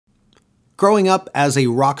Growing up as a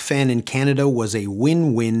rock fan in Canada was a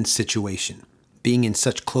win-win situation. Being in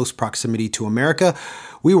such close proximity to America,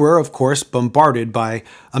 we were, of course, bombarded by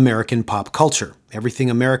American pop culture. Everything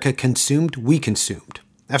America consumed, we consumed.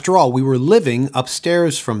 After all, we were living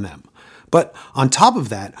upstairs from them. But on top of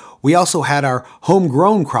that, we also had our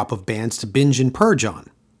homegrown crop of bands to binge and purge on.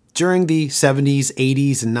 During the 70s,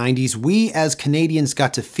 80s, and 90s, we as Canadians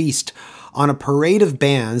got to feast on a parade of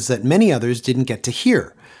bands that many others didn't get to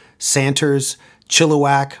hear. Santers,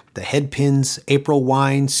 Chilliwack, The Headpins, April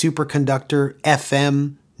Wine, Superconductor,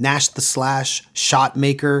 FM, Nash the Slash,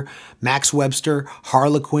 Shotmaker, Max Webster,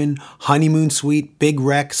 Harlequin, Honeymoon Suite, Big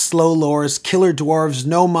Wreck, Slow Lores, Killer Dwarves,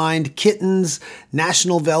 No Mind, Kittens,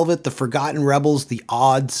 National Velvet, The Forgotten Rebels, The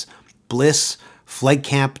Odds, Bliss, Flag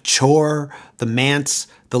Camp, Chore, The Mants,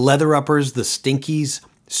 The Leather Uppers, The Stinkies,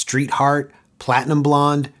 Streetheart, Platinum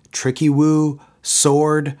Blonde, Tricky Woo,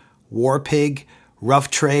 Sword, War Pig,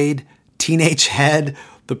 Rough Trade, Teenage Head,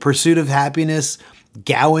 The Pursuit of Happiness,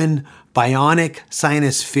 Gowan, Bionic,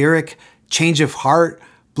 Cyanospheric, Change of Heart,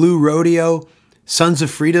 Blue Rodeo, Sons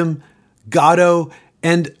of Freedom, Gatto,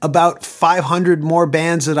 and about 500 more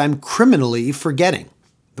bands that I'm criminally forgetting.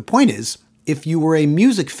 The point is, if you were a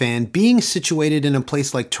music fan, being situated in a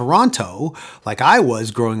place like Toronto, like I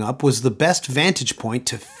was growing up, was the best vantage point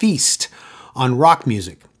to feast on rock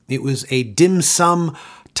music. It was a dim sum,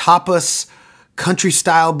 tapas,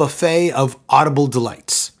 country-style buffet of audible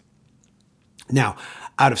delights. Now,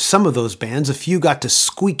 out of some of those bands, a few got to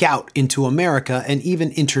squeak out into America and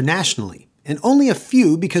even internationally, and only a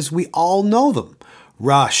few because we all know them.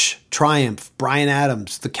 Rush, Triumph, Bryan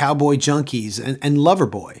Adams, the Cowboy Junkies, and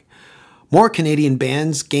Loverboy. More Canadian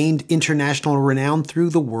bands gained international renown through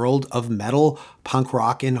the world of metal, punk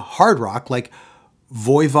rock, and hard rock like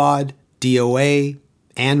Voivod, DOA,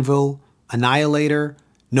 Anvil, Annihilator,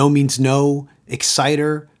 No Means No,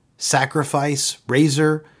 Exciter, Sacrifice,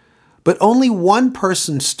 Razor. But only one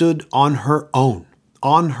person stood on her own,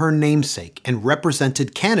 on her namesake, and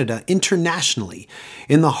represented Canada internationally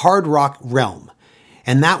in the hard rock realm,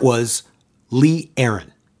 and that was Lee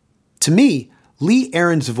Aaron. To me, Lee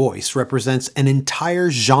Aaron's voice represents an entire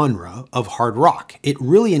genre of hard rock. It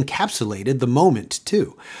really encapsulated the moment,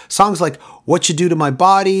 too. Songs like What You Do to My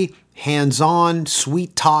Body, Hands On,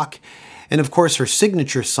 Sweet Talk, and of course her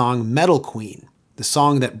signature song, Metal Queen, the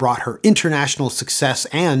song that brought her international success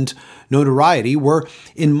and notoriety, were,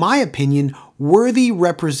 in my opinion, worthy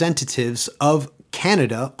representatives of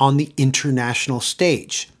Canada on the international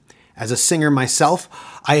stage. As a singer myself,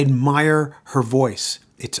 I admire her voice.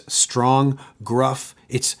 It's strong, gruff,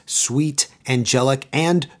 it's sweet, angelic,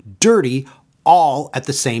 and dirty all at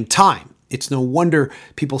the same time. It's no wonder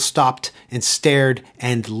people stopped and stared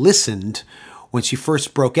and listened when she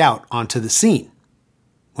first broke out onto the scene.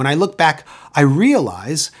 When I look back, I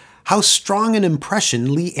realize how strong an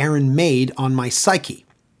impression Lee Aaron made on my psyche.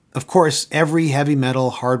 Of course, every heavy metal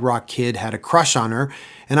hard rock kid had a crush on her,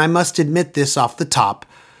 and I must admit this off the top,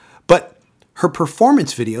 but her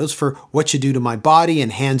performance videos for What You Do to My Body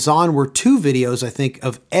and Hands On were two videos, I think,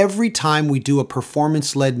 of every time we do a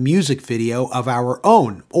performance-led music video of our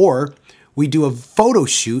own, or we do a photo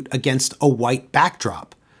shoot against a white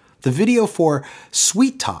backdrop. The video for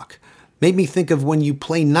Sweet Talk made me think of when you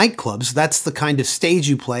play nightclubs, that's the kind of stage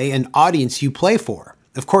you play and audience you play for.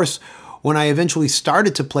 Of course, when I eventually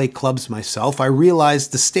started to play clubs myself, I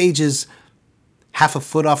realized the stage is half a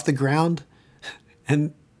foot off the ground,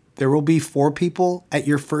 and there will be 4 people at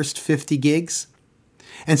your first 50 gigs.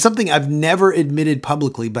 And something I've never admitted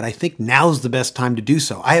publicly, but I think now's the best time to do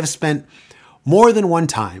so. I have spent more than one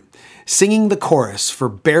time singing the chorus for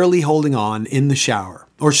Barely Holding On in the shower.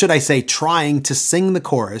 Or should I say, trying to sing the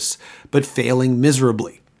chorus, but failing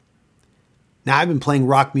miserably. Now, I've been playing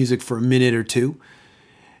rock music for a minute or two,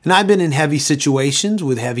 and I've been in heavy situations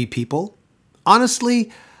with heavy people.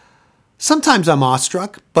 Honestly, sometimes I'm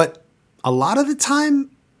awestruck, but a lot of the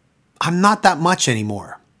time, I'm not that much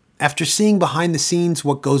anymore. After seeing behind the scenes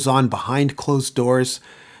what goes on behind closed doors,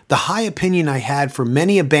 the high opinion I had for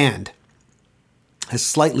many a band has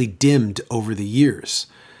slightly dimmed over the years.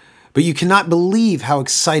 But you cannot believe how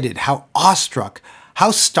excited, how awestruck,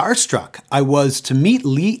 how starstruck I was to meet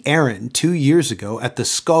Lee Aaron 2 years ago at the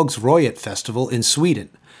Skogsröjet Festival in Sweden.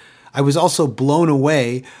 I was also blown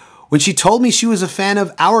away when she told me she was a fan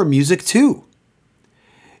of our music too.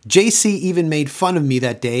 JC even made fun of me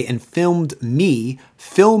that day and filmed me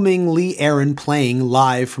filming Lee Aaron playing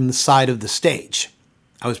live from the side of the stage.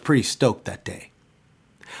 I was pretty stoked that day.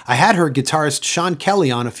 I had her guitarist Sean Kelly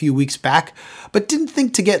on a few weeks back, but didn't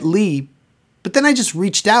think to get Lee. But then I just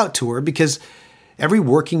reached out to her because every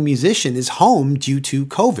working musician is home due to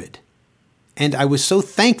COVID. And I was so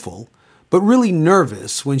thankful, but really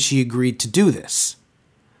nervous when she agreed to do this.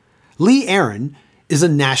 Lee Aaron is a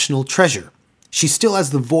national treasure. She still has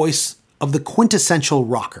the voice of the quintessential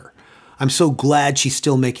rocker. I'm so glad she's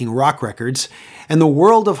still making rock records, and the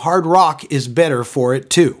world of hard rock is better for it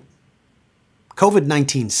too.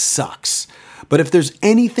 COVID-19 sucks, but if there's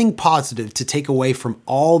anything positive to take away from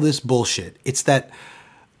all this bullshit, it's that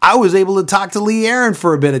I was able to talk to Lee Aaron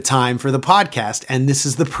for a bit of time for the podcast, and this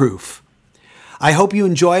is the proof. I hope you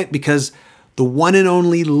enjoy it because the one and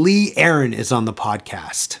only Lee Aaron is on the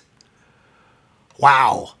podcast.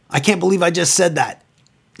 Wow, I can't believe I just said that.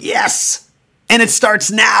 Yes! And it starts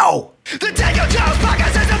now! The Danko Jones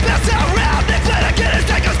podcast is the best around. They play to get his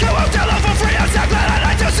Dankos go out to love for free. I'm so glad I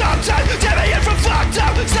like to sometimes. Get me in from fucked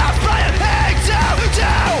up. Stop playing hang down.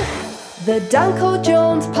 The Danko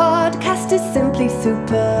Jones podcast is simply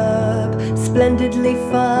superb, splendidly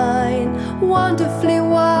fine, wonderfully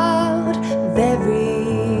wild,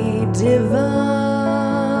 very divine.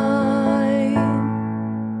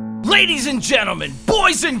 Ladies and gentlemen,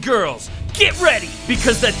 boys and girls, get ready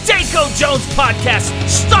because the Danko Jones podcast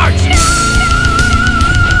starts now!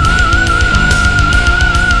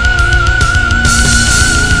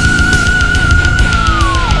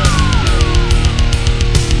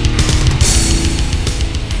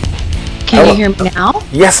 Can you hear me now?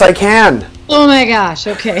 Yes, I can. Oh my gosh,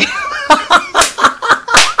 okay.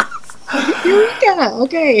 Eureka,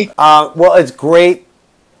 okay. Well, it's great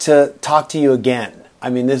to talk to you again. I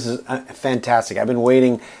mean, this is fantastic. I've been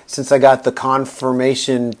waiting since I got the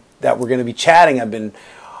confirmation that we're going to be chatting. I've been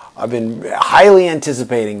highly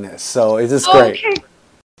anticipating this. So is this great? Okay.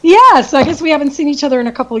 Yes, I guess we haven't seen each other in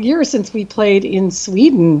a couple of years since we played in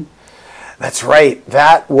Sweden. That's right.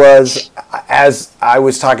 That was, as I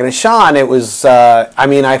was talking to Sean, it was,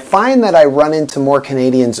 I find that I run into more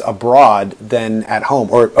Canadians abroad than at home,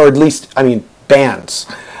 or at least, bands,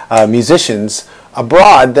 musicians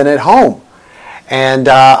abroad than at home. And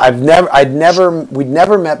we'd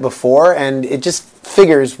never met before, and it just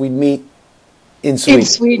figures we'd meet in Sweden. In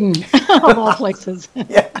Sweden, of all places.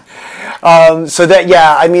 Yeah.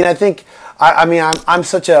 I think, I'm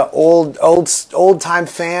such a old time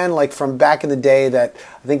fan, like from back in the day, that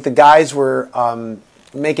I think the guys were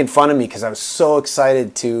making fun of me because I was so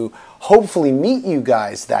excited to hopefully meet you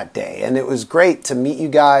guys that day, and it was great to meet you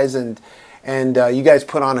guys, and you guys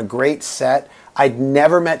put on a great set. I'd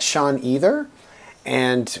never met Sean either,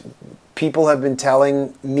 and people have been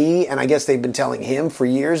telling me, and I guess they've been telling him for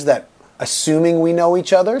years, that assuming we know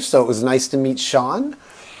each other, so it was nice to meet Sean.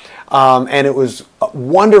 And it was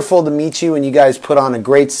wonderful to meet you, and you guys put on a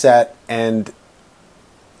great set. And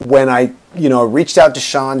when I, reached out to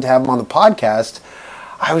Sean to have him on the podcast,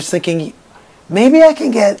 I was thinking, maybe I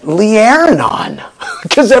can get Lee Aaron on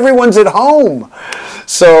because everyone's at home.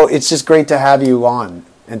 So it's just great to have you on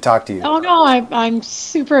and talk to you. Oh, no, I'm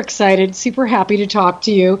super excited, super happy to talk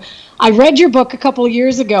to you. I read your book a couple of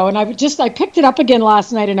years ago, and I picked it up again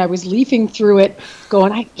last night, and I was leafing through it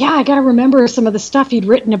going, I got to remember some of the stuff you'd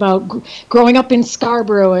written about growing up in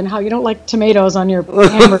Scarborough and how you don't like tomatoes on your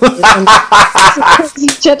hamburgers and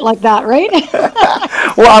shit like that, right?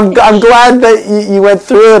 Well, I'm glad that you went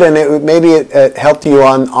through it, and it helped you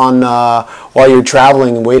on while you're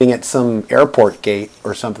traveling and waiting at some airport gate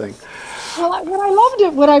or something. Well,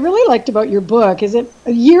 what I really liked about your book is that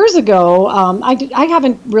years ago, I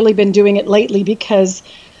haven't really been doing it lately because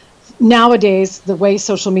nowadays the way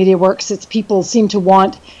social media works, it's people seem to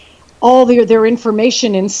want all their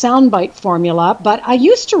information in soundbite formula. But I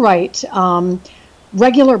used to write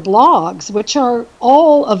regular blogs, which are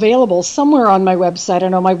all available somewhere on my website. I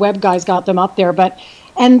know my web guys got them up there,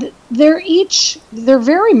 and they're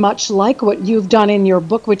very much like what you've done in your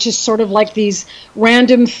book, which is sort of like these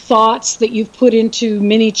random thoughts that you've put into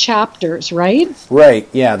mini chapters, right? Right.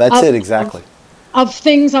 Yeah, that's it exactly. Of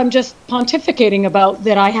things I'm just pontificating about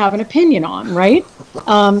that I have an opinion on, right?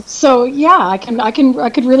 So yeah, I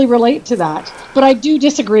could really relate to that. But I do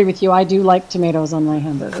disagree with you. I do like tomatoes on my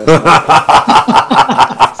hamburger.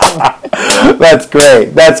 That's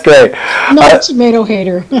great. Not a tomato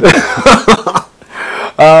hater.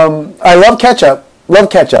 I love ketchup.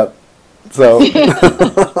 So.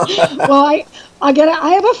 Well, I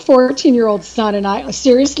have a 14-year-old son, and I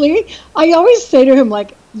always say to him,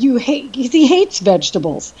 like, he hates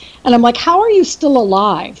vegetables. And I'm like, how are you still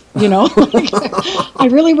alive? I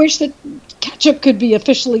really wish that ketchup could be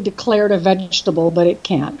officially declared a vegetable, but it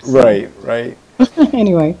can't. So. Right.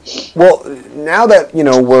 Anyway. Well, now that,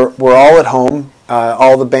 we're all at home,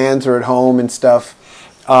 all the bands are at home and stuff,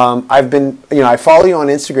 I follow you on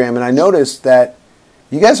Instagram, and I noticed that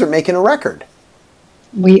you guys are making a record.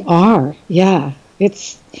 We are, yeah.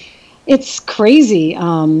 It's crazy.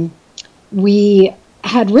 we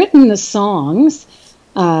had written the songs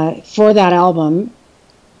for that album.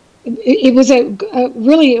 It was a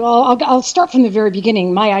really, I'll start from the very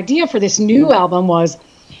beginning. My idea for this new album was,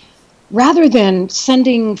 rather than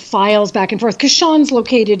sending files back and forth, because Sean's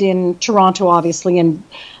located in Toronto, obviously, and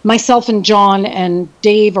myself and John and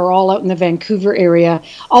Dave are all out in the Vancouver area,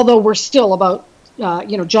 although we're still about,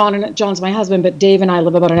 John's my husband, but Dave and I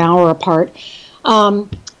live about an hour apart.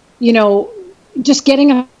 Just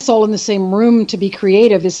getting us all in the same room to be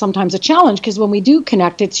creative is sometimes a challenge, because when we do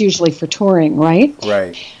connect, it's usually for touring, right?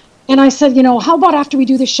 Right. And I said, how about after we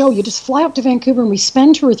do the show, you just fly out to Vancouver and we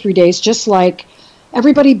spend 2 or 3 days, just like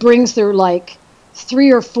everybody brings their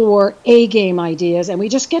 3 or 4 A-game ideas, and we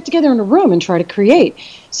just get together in a room and try to create.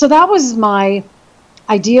 So that was my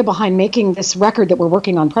idea behind making this record that we're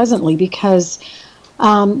working on presently, because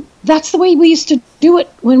that's the way we used to do it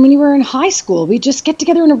when we were in high school. We just get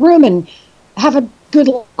together in a room and have a good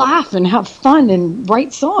laugh and have fun and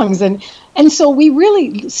write songs. And so we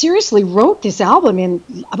really seriously wrote this album in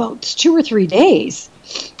about 2 or 3 days.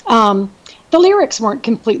 The lyrics weren't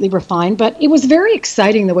completely refined, but it was very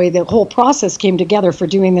exciting the way the whole process came together for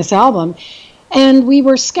doing this album. And we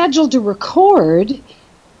were scheduled to record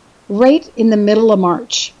right in the middle of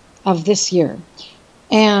March of this year.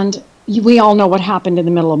 And we all know what happened in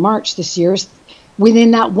the middle of March this year.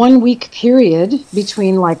 Within that 1 week period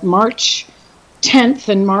between March 10th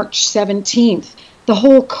and March 17th, the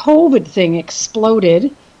whole COVID thing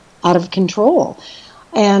exploded out of control.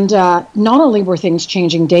 And not only were things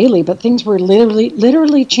changing daily, but things were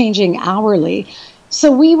literally changing hourly.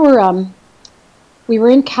 So we were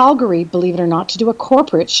in Calgary, believe it or not, to do a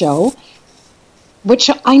corporate show, which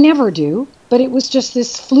I never do. But it was just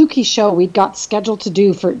this fluky show we got scheduled to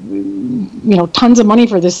do for, tons of money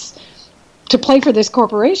to play for this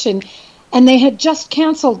corporation. And they had just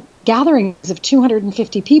canceled gatherings of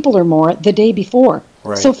 250 people or more the day before.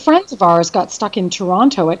 Right. So friends of ours got stuck in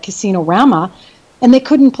Toronto at Casino Rama, and they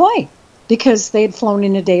couldn't play because they had flown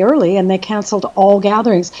in a day early, and they canceled all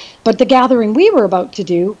gatherings. But the gathering we were about to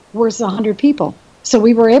do was 100 people. So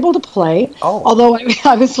we were able to play, although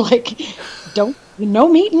I was no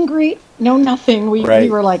meet and greet, no nothing. We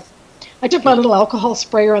were I took my little alcohol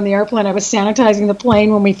sprayer on the airplane. I was sanitizing the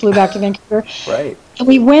plane when we flew back to Vancouver. Right. And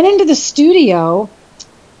we went into the studio,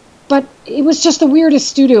 but it was just the weirdest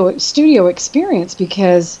studio experience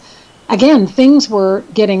because, again, things were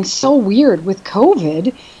getting so weird with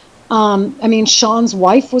COVID. Sean's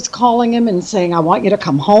wife was calling him and saying, I want you to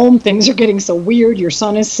come home. Things are getting so weird. Your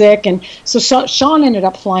son is sick. And so Sean ended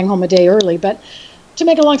up flying home a day early. But to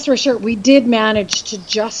make a long story short, we did manage to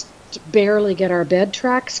just barely get our bed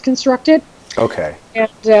tracks constructed. Okay.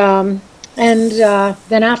 And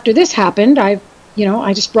then after this happened, I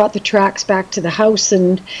just brought the tracks back to the house,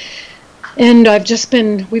 and we've just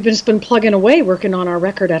been plugging away, working on our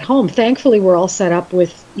record at home. Thankfully, we're all set up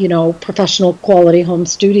with, professional quality home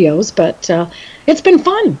studios, but it's been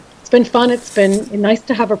fun. It's been nice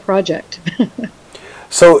to have a project.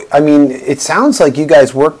 So, it sounds like you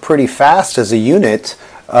guys work pretty fast as a unit.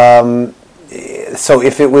 So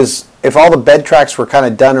if all the bed tracks were kind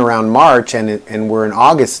of done around March and we're in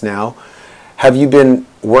August now, have you been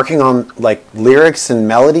working on lyrics and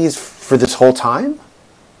melodies for this whole time?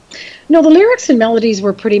 No, the lyrics and melodies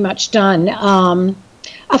were pretty much done.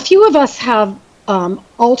 A few of us have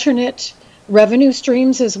alternate revenue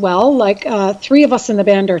streams as well. 3 of us in the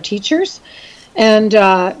band are teachers. And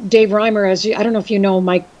Dave Reimer, I don't know if you know,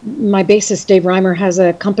 my bassist Dave Reimer has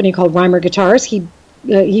a company called Reimer Guitars.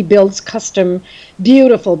 He builds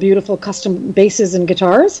beautiful custom basses and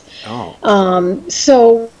guitars. Oh.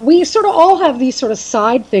 So we sort of all have these sort of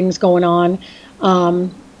side things going on.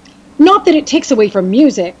 Not that it takes away from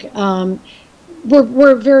music.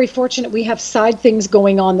 We're very fortunate we have side things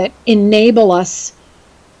going on that enable us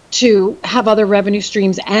to have other revenue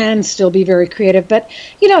streams and still be very creative. But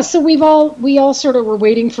so we all sort of were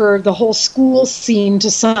waiting for the whole school scene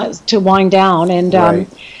to wind down, and right.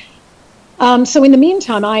 So in the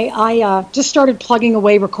meantime, I just started plugging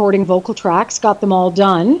away, recording vocal tracks, got them all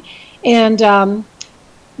done, and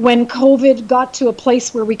when COVID got to a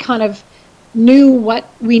place where we kind of knew what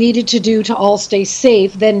we needed to do to all stay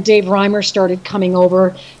safe, then Dave Reimer started coming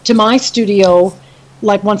over to my studio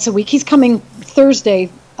once a week. He's coming Thursday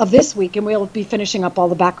of this week, and we'll be finishing up all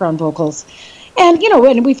the background vocals. And,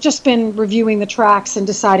 and we've just been reviewing the tracks and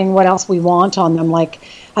deciding what else we want on them.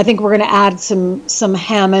 I think we're going to add some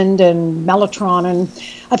Hammond and Mellotron and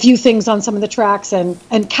a few things on some of the tracks, and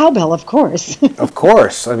cowbell, of course. Of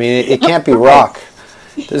course. It can't be rock.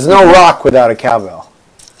 There's no rock without a cowbell.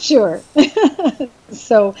 Sure.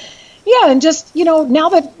 So, Yeah, and just, now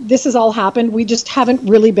that this has all happened, we just haven't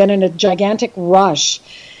really been in a gigantic rush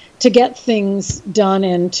to get things done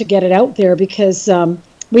and to get it out there, because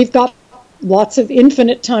we've got lots of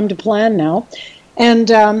infinite time to plan now.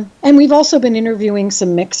 And we've also been interviewing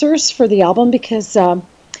some mixers for the album, because I'm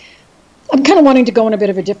kind of wanting to go in a bit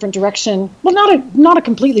of a different direction. Well, not a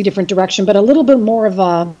completely different direction, but a little bit more of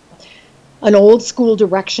an old school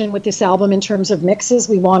direction with this album in terms of mixes.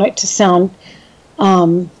 We want it to sound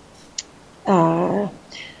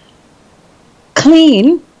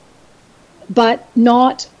clean, but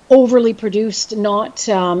not overly produced, not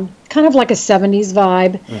kind of like a 70s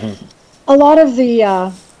vibe. Mm-hmm. A lot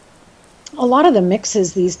of the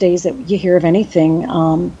mixes these days that you hear of anything,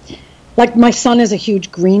 like my son is a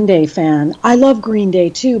huge Green Day fan. I love Green Day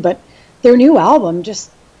too, but their new album just,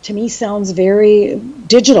 to me, sounds very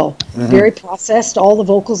digital, mm-hmm. very processed. All the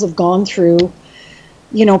vocals have gone through,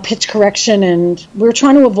 pitch correction, and we're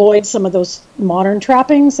trying to avoid some of those modern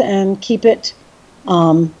trappings and keep it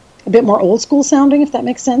a bit more old school sounding, if that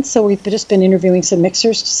makes sense. So we've just been interviewing some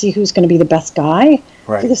mixers to see who's going to be the best guy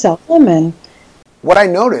for this album. And what I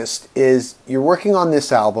noticed is you're working on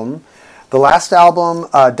this album. The last album,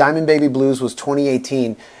 Diamond Baby Blues, was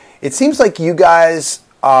 2018. It seems like you guys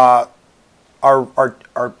are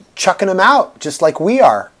chucking them out just like we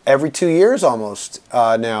are every 2 years almost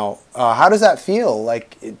now. How does that feel?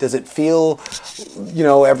 Like, does it feel,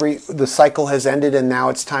 the cycle has ended and now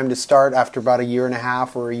it's time to start after about a year and a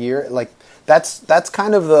half or a year? Like, that's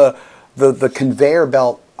kind of the conveyor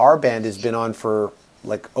belt our band has been on for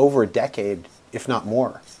like over a decade, if not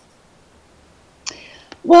more.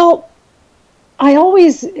 Well,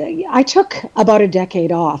 I took about a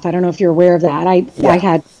decade off. I don't know if you're aware of that. I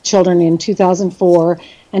had children in 2004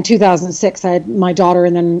 and 2006. I had my daughter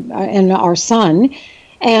and our son.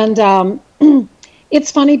 And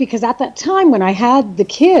it's funny because at that time when I had the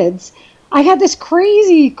kids, I had this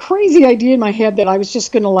crazy, crazy idea in my head that I was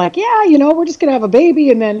just going to we're just going to have a baby,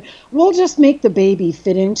 and then we'll just make the baby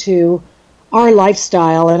fit into our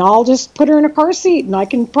lifestyle, and I'll just put her in a car seat, and I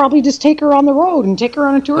can probably just take her on the road and take her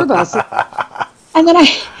on a tour bus. And then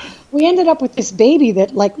we ended up with this baby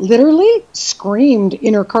that literally screamed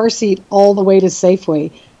in her car seat all the way to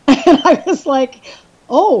Safeway. And I was like,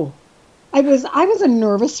 oh, I was a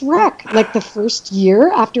nervous wreck the first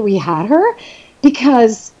year after we had her,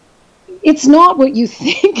 because it's not what you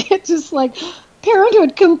think. It's just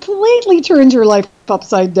parenthood completely turns your life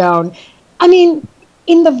upside down. I mean,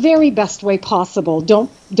 in the very best way possible.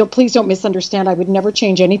 Please don't misunderstand. I would never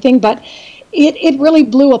change anything, but it really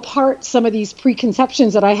blew apart some of these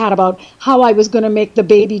preconceptions that I had about how I was going to make the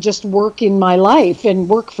baby just work in my life and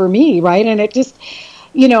work for me, right? And it just,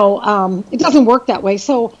 it doesn't work that way.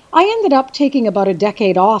 So I ended up taking about a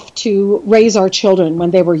decade off to raise our children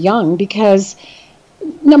when they were young, because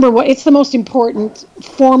number one, it's the most important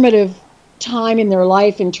formative time in their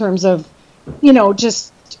life in terms of,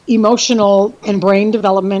 just emotional and brain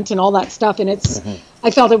development and all that stuff. And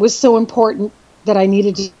I felt it was so important that I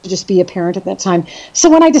needed to just be a parent at that time. So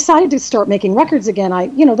when I decided to start making records again,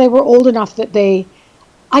 they were old enough that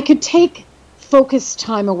I could take focused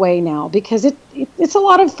time away now, because it's a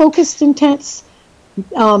lot of focused, intense,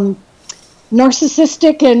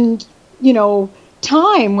 narcissistic and,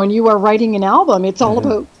 time when you are writing an album. It's all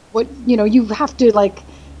about what, you have to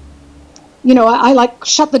I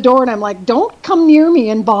shut the door and I'm like, don't come near me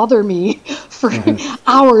and bother me for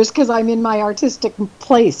hours, because I'm in my artistic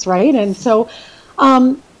place, right? And so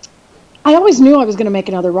I always knew I was going to make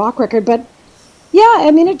another rock record, but yeah,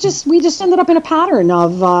 I mean, we just ended up in a pattern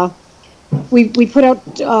of we put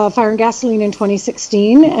out Fire and Gasoline in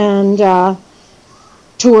 2016 and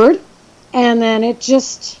toured, and then it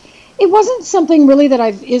wasn't something really that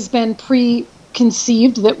has been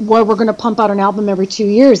preconceived that we're going to pump out an album every 2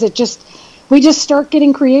 years. We just start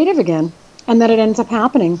getting creative again, and then it ends up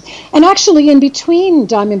happening. And actually, in between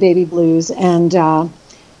Diamond Baby Blues and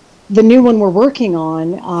the new one we're working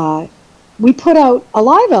on, we put out a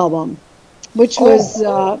live album, which was,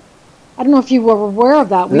 I don't know if you were aware of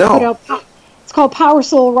that. It's called Power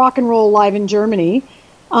Soul Rock and Roll Live in Germany.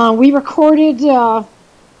 We recorded the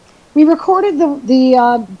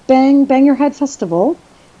Bang Your Head Festival,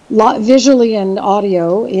 visually and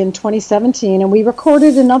audio, in 2017, and we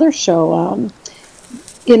recorded another show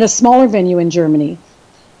in a smaller venue in Germany,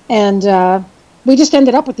 and we just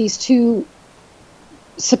ended up with these two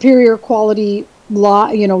superior quality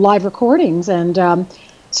live recordings, and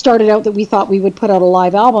started out that we thought we would put out a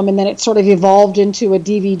live album, and then it sort of evolved into a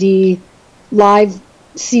DVD live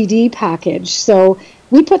CD package. So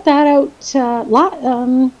we put that out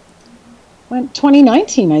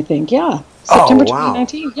 2019, I think. Yeah. September wow.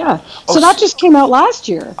 2019. Yeah. So that just came out last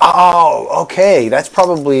year. Oh, okay. That's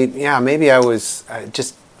probably, yeah, maybe I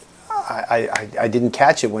didn't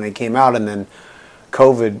catch it when it came out, and then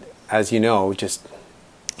COVID, as you know, just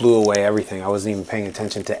blew away everything. I wasn't even paying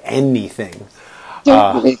attention to anything.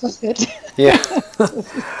 Don't worry about it. Yeah.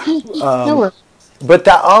 No worries. But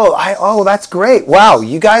that's great. Wow,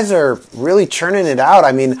 you guys are really churning it out.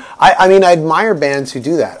 I mean, I admire bands who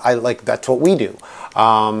do that. That's what we do.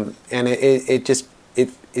 And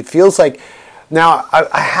it feels like, now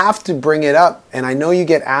I have to bring it up, and I know you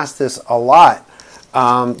get asked this a lot,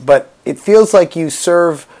 but it feels like you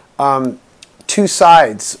serve two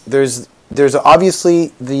sides. There's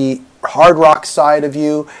obviously the hard rock side of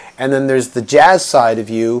you, and then there's the jazz side of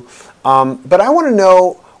you. But I want to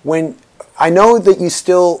know, when I know that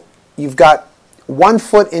you've got 1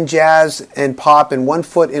 foot in jazz and pop and 1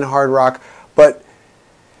 foot in hard rock, but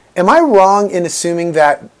am I wrong in assuming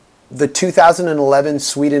that the 2011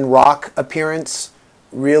 Sweden Rock appearance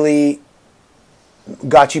really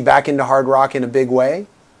got you back into hard rock in a big way?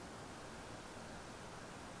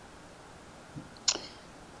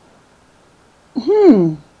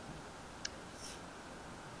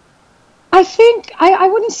 I think I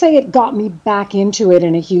wouldn't say it got me back into it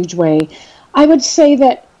in a huge way. I would say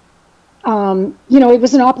that, it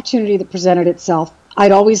was an opportunity that presented itself.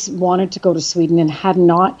 I'd always wanted to go to Sweden and had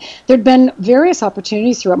not. There'd been various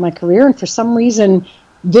opportunities throughout my career, and for some reason,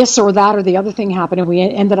 this or that or the other thing happened, and we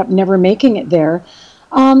ended up never making it there.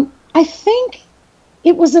 I think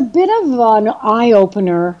it was a bit of an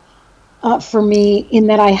eye-opener for me, in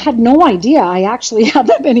that I had no idea I actually had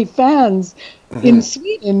that many fans in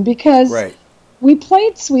Sweden, because we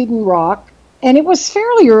played Sweden Rock, and it was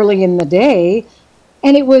fairly early in the day,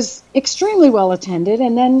 and it was extremely well attended.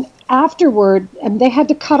 And then afterward, they had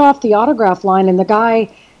to cut off the autograph line, and the guy,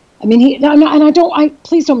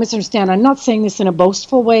 please don't misunderstand. I'm not saying this in a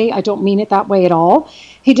boastful way. I don't mean it that way at all.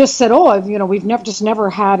 He just said, we've never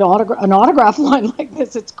had an autograph line like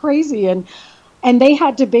this. It's crazy. And they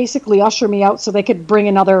had to basically usher me out so they could bring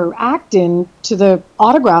another act in to the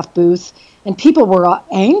autograph booth, and people were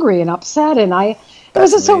angry and upset. And it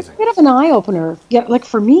was a bit of an eye opener,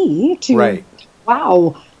 for me to,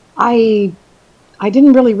 wow, I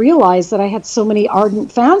didn't really realize that I had so many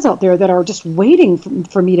ardent fans out there that are just waiting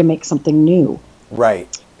for me to make something new. Right.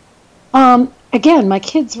 Again, my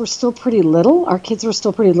kids were still pretty little. Our kids were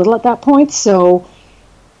still pretty little at that point, so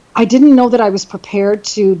I didn't know that I was prepared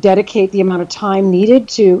to dedicate the amount of time needed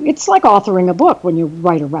to. It's like authoring a book when you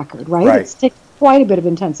write a record, right? It takes quite a bit of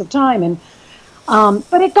intensive time, and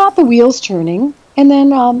but it got the wheels turning. And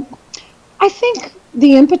then I think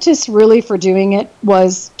the impetus really for doing it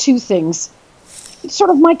was two things. Sort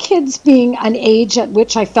of my kids being an age at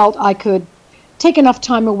which I felt I could take enough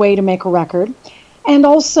time away to make a record, and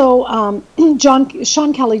also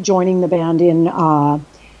Sean Kelly joining the band in.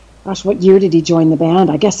 What year did he join the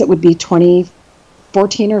band? I guess it would be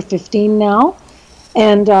 2014 or 15 now.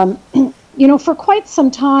 And, for quite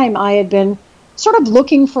some time, I had been sort of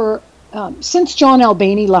looking for, since John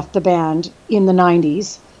Albany left the band in the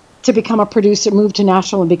 90s to become a producer, moved to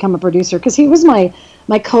Nashville and become a producer, because he was my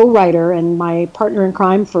co-writer and my partner in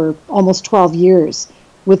crime for almost 12 years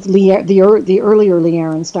with the earlier Lee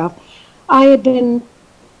Aaron stuff. I had been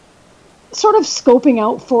sort of scoping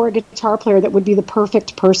out for a guitar player that would be the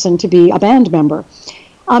perfect person to be a band member.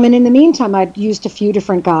 And in the meantime, I'd used a few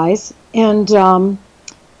different guys. And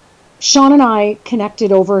Sean and I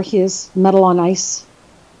connected over his Metal on Ice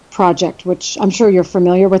project, which I'm sure you're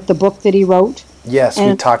familiar with, the book that he wrote. Yes,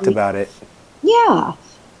 we talked about it. Yeah.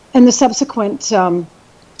 And the subsequent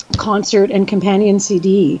concert and companion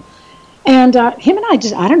CD. And him and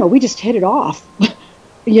I we just hit it off.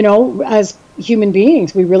 As human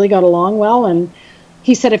beings, we really got along well. And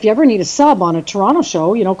he said, if you ever need a sub on a Toronto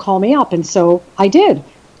show, call me up. And so I did.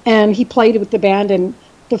 And he played with the band, and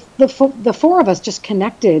the four of us just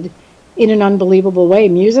connected in an unbelievable way,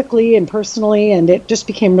 musically and personally. And it just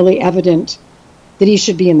became really evident that he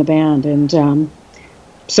should be in the band. And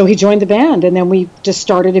so he joined the band, and then we just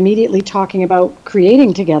started immediately talking about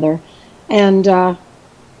creating together. And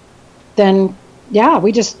then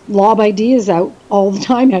we just lob ideas out all the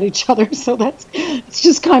time at each other. So it's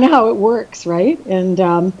just kind of how it works, right?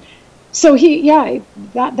 And so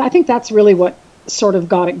I think that's really what sort of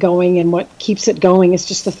got it going, and what keeps it going is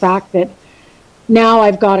just the fact that now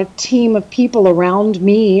I've got a team of people around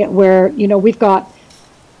me where, we've got,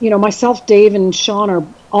 myself, Dave, and Sean are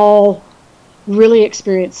all really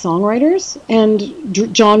experienced songwriters.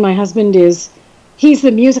 And John, my husband, he's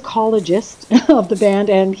the musicologist of the band,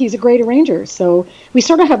 and he's a great arranger. So we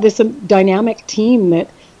sort of have this dynamic team that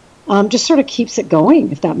just sort of keeps it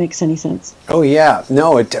going, if that makes any sense. Oh yeah,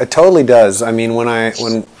 no, it totally does. I mean, when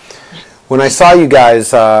I saw you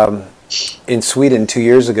guys in Sweden 2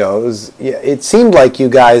 years ago, it seemed like you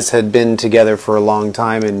guys had been together for a long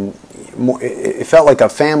time, and it felt like a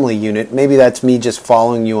family unit. Maybe that's me just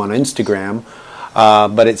following you on Instagram,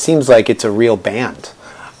 but it seems like it's a real band.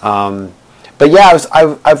 But yeah,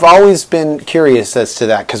 I've always been curious as to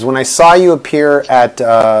that, because when I saw you appear at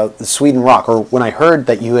Sweden Rock, or when I heard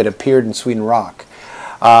that you had appeared in Sweden Rock,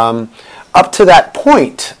 up to that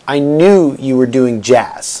point, I knew you were doing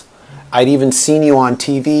jazz. I'd even seen you on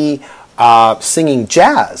TV singing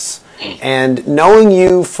jazz. And knowing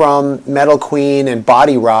you from Metal Queen and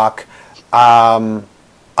Body Rock,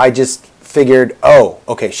 I just figured, oh,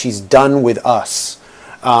 okay, she's done with us.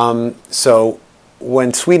 So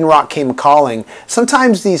when Sweden Rock came calling,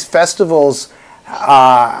 sometimes these festivals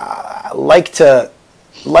like to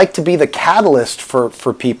be the catalyst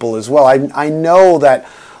for people as well. I know that,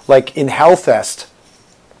 like in Hellfest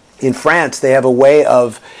in France, they have a way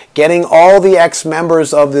of getting all the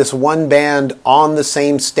ex-members of this one band on the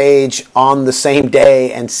same stage on the same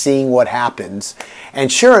day and seeing what happens.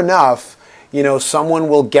 And sure enough, someone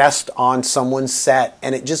will guest on someone's set,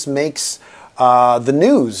 and it just makes the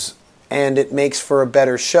news, and it makes for a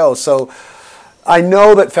better show. So I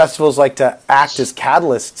know that festivals like to act as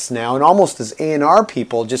catalysts now, and almost as A&R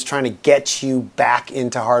people, just trying to get you back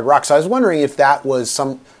into hard rock. So I was wondering if that was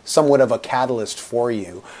somewhat of a catalyst for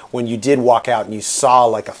you when you did walk out and you saw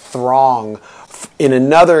like a throng in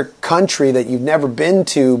another country that you've never been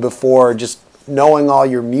to before, just knowing all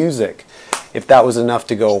your music. If that was enough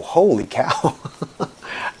to go, holy cow.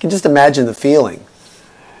 I can just imagine the feeling.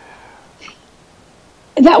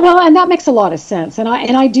 And that makes a lot of sense, and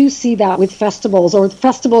I do see that with festivals, or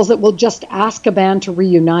festivals that will just ask a band to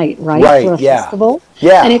reunite, right? Right, for a yeah. festival.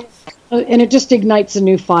 Yeah. And it just ignites a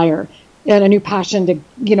new fire and a new passion to,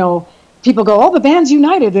 people go, oh, the band's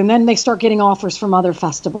united, and then they start getting offers from other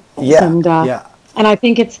festivals. Yeah, and, yeah. And I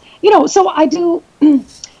think it's, so I do,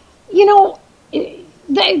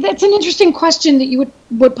 that's an interesting question that you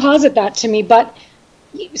would posit that to me, but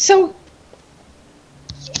so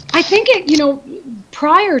I think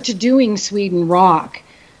prior to doing Sweden Rock,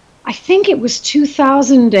 I think it was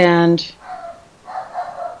 2000 and,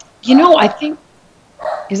 I think,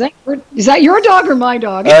 is that your dog or my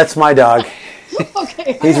dog? That's my dog.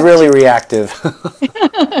 Okay. He's really reactive.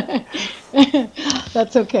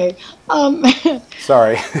 That's okay.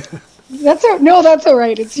 Sorry. That's all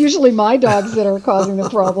right. It's usually my dogs that are causing the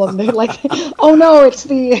problem. They're like, oh no, it's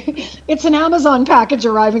an Amazon package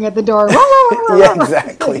arriving at the door. Yeah,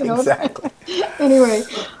 exactly, exactly. Anyway,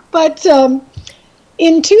 but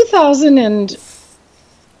in 2000 and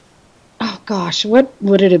what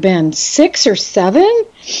would it have been? 6 or 7?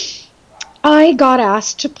 I got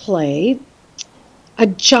asked to play a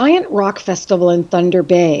giant rock festival in Thunder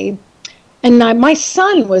Bay. And my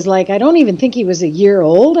son was like, I don't even think he was a year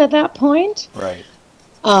old at that point. Right.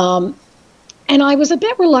 And I was a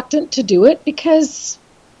bit reluctant to do it because,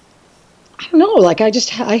 I don't know, like I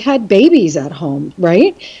had babies at home,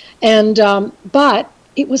 right? And, but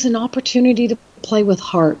it was an opportunity to play with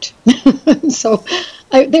heart. So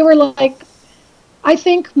they were like, I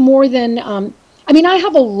think more than, I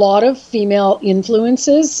have a lot of female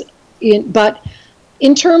influences, but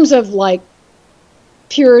in terms of like,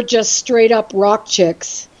 pure, just straight up rock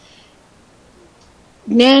chicks,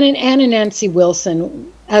 Ann and Nancy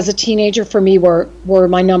Wilson, as a teenager for me, were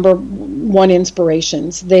my number one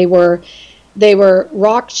inspirations. They were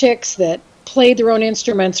rock chicks that played their own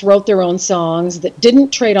instruments, wrote their own songs, that didn't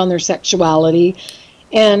trade on their sexuality,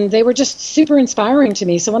 and they were just super inspiring to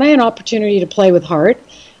me. So when I had an opportunity to play with heart,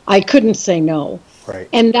 I couldn't say no. Right.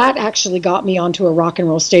 And that actually got me onto a rock and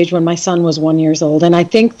roll stage when my son was 1 year old, and I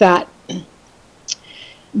think that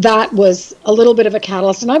was a little bit of a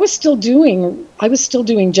catalyst, and I was still doing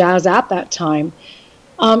jazz at that time.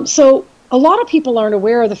 So a lot of people aren't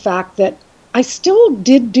aware of the fact that I still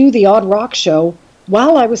did do the odd rock show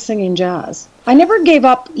while I was singing jazz. I never gave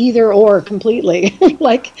up either or completely.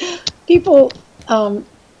 Like people, and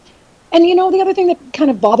the other thing that kind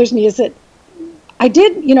of bothers me is that I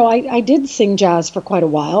did sing jazz for quite a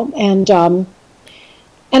while,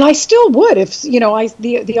 and I still would if,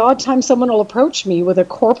 the odd time someone will approach me with a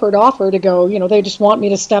corporate offer to go, they just want me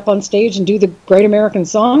to step on stage and do the Great American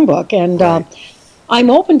Songbook. And right. I'm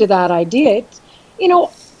open to that idea.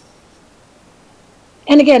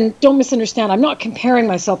 And again, don't misunderstand. I'm not comparing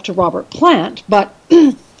myself to Robert Plant, but,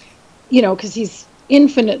 because he's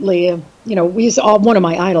infinitely, he's one of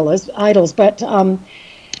my idols. But,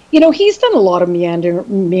 he's done a lot of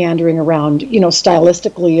meandering around,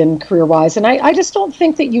 stylistically and career-wise, and I just don't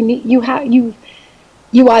think that you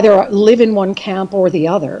either live in one camp or the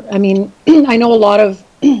other. I mean, I know a lot of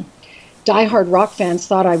diehard rock fans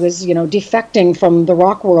thought I was, defecting from the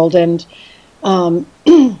rock world and,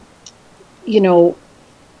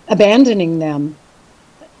 abandoning them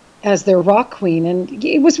as their rock queen, and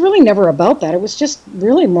it was really never about that. It was just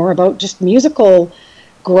really more about just musical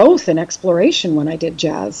growth and exploration when I did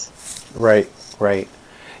jazz. Right.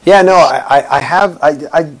 Yeah, no,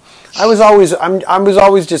 I was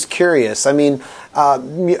always just curious. I mean,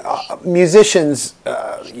 musicians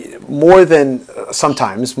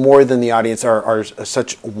sometimes more than the audience are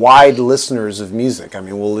such wide listeners of music. I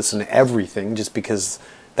mean, we'll listen to everything just because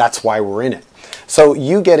that's why we're in it. So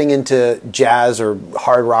you getting into jazz or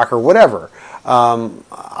hard rock or whatever,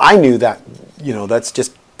 I knew that, that's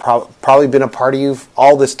just probably been a part of you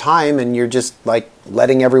all this time, and you're just like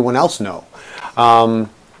letting everyone else know.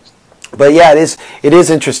 But yeah, it is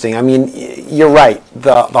interesting. I mean, you're right.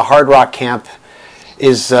 The hard rock camp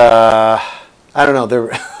is I don't know.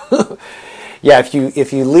 Yeah,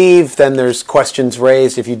 if you leave, then there's questions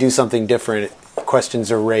raised. If you do something different,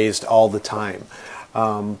 questions are raised all the time.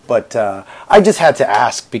 But I just had to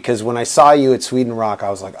ask, because when I saw you at Sweden Rock, I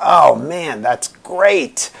was like, oh man, that's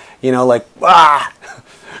great.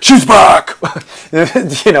 She's back. Like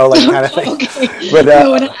kind of thing. Okay. But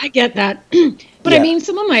no, and I get that. But yeah. I mean,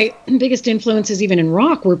 some of my biggest influences, even in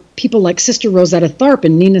rock, were people like Sister Rosetta Tharpe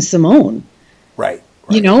and Nina Simone. Right.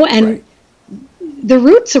 And right. the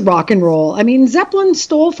roots of rock and roll. I mean, Zeppelin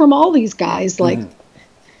stole from all these guys like,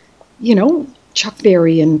 Chuck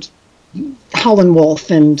Berry and Howlin' Wolf,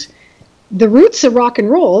 and the roots of rock and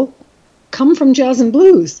roll come from jazz and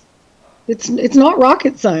blues. It's not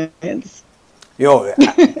rocket science. So,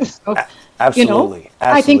 absolutely.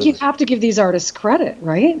 I think you have to give these artists credit,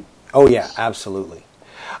 right? Oh yeah, absolutely.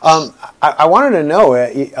 I wanted to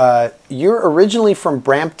know, you're originally from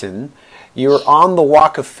Brampton. You're on the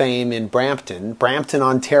Walk of Fame in Brampton,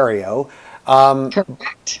 Ontario.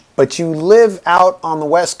 Correct. But you live out on the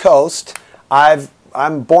West Coast.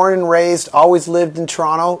 I'm born and raised, always lived in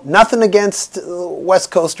Toronto. Nothing against West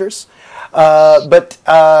Coasters. But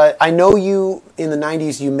I know you, in the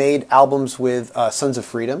 90s, you made albums with Sons of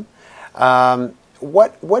Freedom.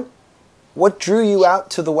 What drew you out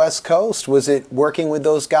to the West Coast? Was it working with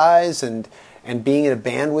those guys and being in a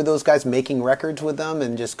band with those guys, making records with them,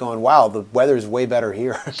 and just going, wow, the weather's way better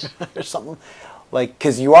here, or something? Like,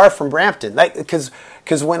 because you are from Brampton. Because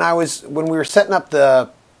when we were setting up the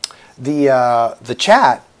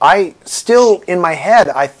chat, I still, in my head,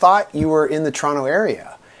 I thought you were in the Toronto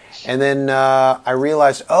area. And then I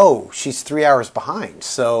realized, oh, she's 3 hours behind.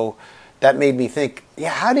 So that made me think,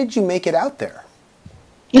 yeah, how did you make it out there?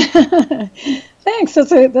 Thanks.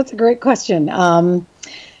 That's a great question.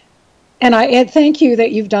 And I thank you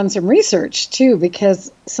that you've done some research too,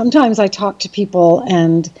 because sometimes I talk to people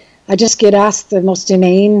and I just get asked the most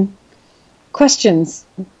inane questions,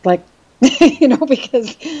 like,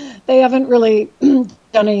 because they haven't really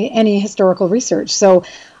done any historical research. So,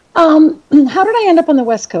 how did I end up on the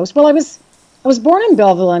West Coast? Well, I was born in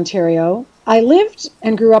Belleville, Ontario. I lived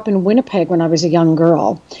and grew up in Winnipeg when I was a young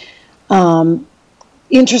girl.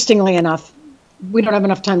 Interestingly enough, we don't have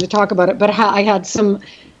enough time to talk about it, but I had some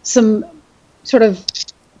sort of,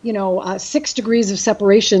 6 degrees of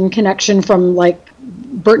separation connection from like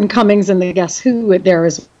Burton Cummings and the Guess Who there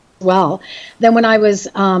as well. Then when I was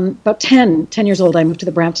about 10 years old, I moved to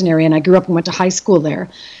the Brampton area, and I grew up and went to high school there.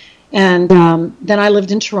 And then I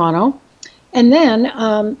lived in Toronto. And then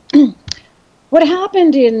what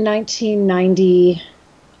happened in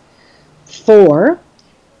 1994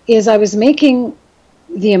 is I was making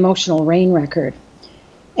the Emotional Rain record.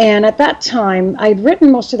 And at that time, I'd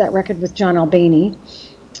written most of that record with John Albany,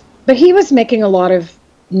 but he was making a lot of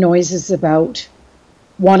noises about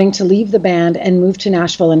wanting to leave the band and move to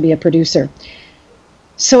Nashville and be a producer.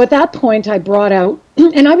 So at that point, I brought out,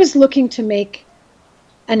 and I was looking to make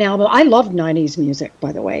an album. I loved 90s music,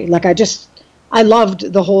 by the way. Like, I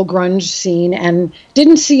loved the whole grunge scene and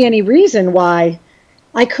didn't see any reason why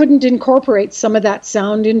I couldn't incorporate some of that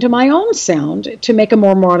sound into my own sound to make a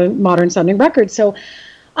more modern sounding record. So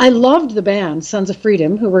I loved the band Sons of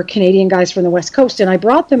Freedom, who were Canadian guys from the West Coast, and I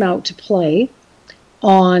brought them out to play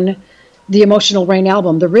on the Emotional Rain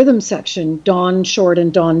album, the rhythm section, Don Short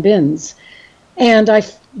and Don Binns. And I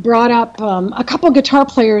brought up a couple guitar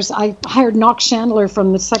players. I hired Knox Chandler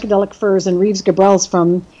from the Psychedelic Furs and Reeves Gabrels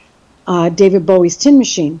from David Bowie's Tin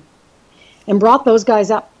Machine, and brought those guys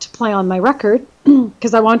up to play on my record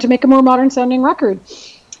because I wanted to make a more modern sounding record.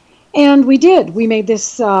 And we did. We made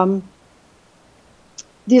this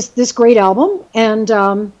this great album. And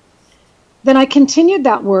then I continued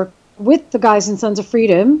that work with the guys in Sons of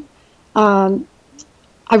Freedom.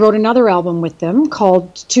 I wrote another album with them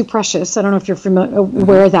called Too Precious. I don't know if you're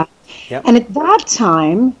aware of that. Yep. And at that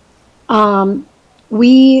time,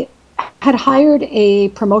 we had hired a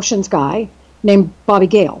promotions guy named Bobby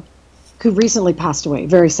Gale, who recently passed away.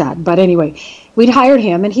 Very sad. But anyway, we'd hired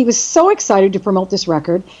him, and he was so excited to promote this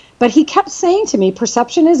record. But he kept saying to me,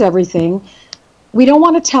 perception is everything. We don't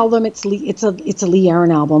want to tell them it's a Lee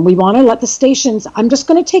Aaron album. We want to let the stations, I'm just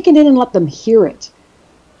going to take it in and let them hear it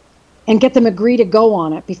and get them agree to go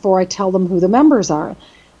on it before I tell them who the members are.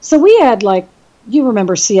 So we had, like, you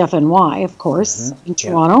remember CFNY, of course, in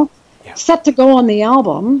Toronto, set to go on the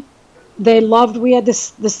album. They loved, we had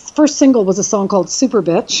this first single was a song called Super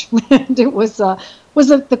Bitch, and it was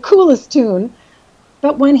the coolest tune.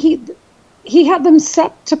 But when he had them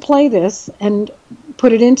set to play this and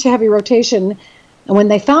put it into heavy rotation, and when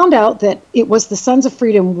they found out that it was the Sons of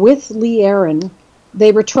Freedom with Lee Aaron,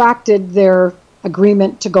 they retracted their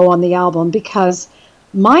agreement to go on the album because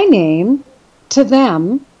my name to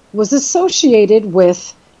them was associated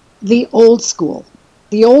with the old school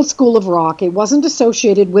of rock. It wasn't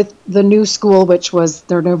associated with the new school, which was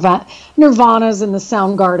their Nirvanas and the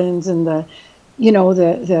Soundgardens and the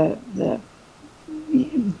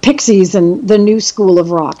Pixies and the new school of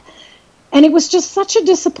rock. And it was just such a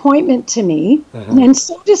disappointment to me and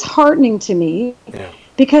so disheartening to me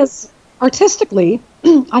because artistically,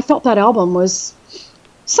 I felt that album was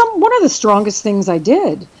one of the strongest things I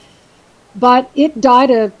did. But it died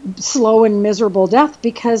a slow and miserable death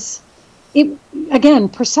because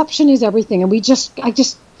perception is everything. And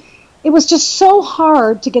it was just so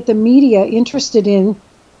hard to get the media interested in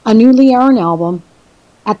a new Lee Aaron album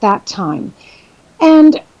at that time.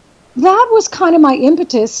 And that was kind of my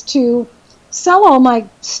impetus to sell all my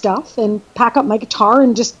stuff and pack up my guitar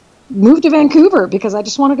and just move to Vancouver because I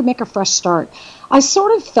just wanted to make a fresh start. I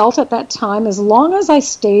sort of felt at that time, as long as I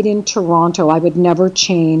stayed in Toronto, I would never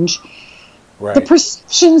change the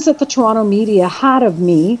perceptions that the Toronto media had of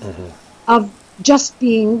me, of just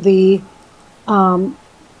being that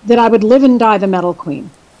I would live and die the metal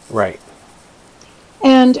queen. Right.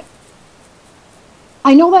 And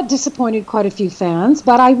I know that disappointed quite a few fans,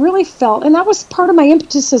 but I really felt, and that was part of my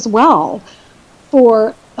impetus as well,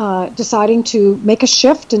 for deciding to make a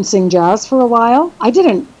shift and sing jazz for a while. I did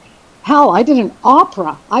an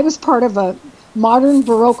opera. I was part of a modern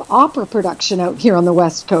Baroque opera production out here on the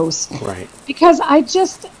West Coast. Right. Because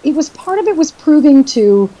part of it was proving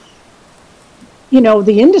to,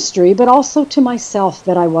 the industry, but also to myself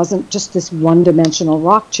that I wasn't just this one-dimensional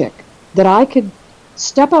rock chick, that I could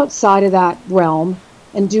step outside of that realm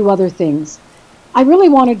and do other things. I really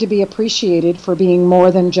wanted to be appreciated for being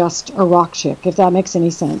more than just a rock chick, if that makes any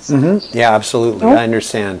sense. Yeah, absolutely. I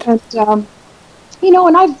understand. And, and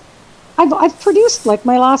I've produced like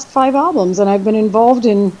my last 5 albums, and I've been involved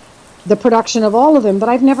in the production of all of them, but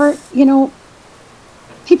I've never,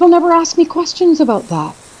 people never ask me questions about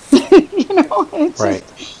that. It's right.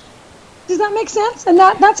 Does that make sense? And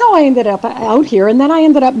that's how I ended up out here. And then I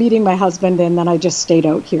ended up meeting my husband, and then I just stayed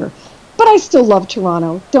out here. But I still love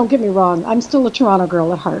Toronto. Don't get me wrong. I'm still a Toronto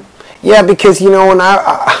girl at heart. Yeah, because when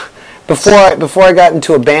before I got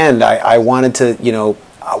into a band, I wanted to,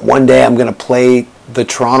 one day I'm going to play the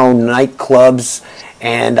Toronto nightclubs,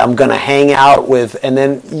 and I'm going to hang out with, and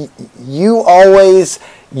then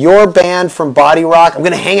your band from Body Rock, I'm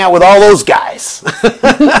going to hang out with all those guys.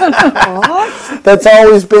 That's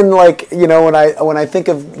always been like, when I think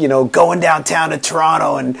of, going downtown to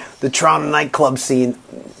Toronto and the Toronto nightclub scene,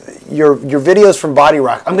 your videos from Body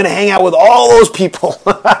Rock, I'm going to hang out with all those people.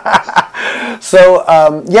 So,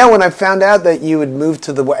 when I found out that you had moved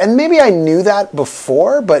to and maybe I knew that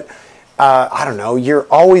before, but I don't know, you're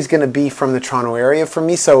always going to be from the Toronto area for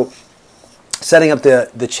me. So setting up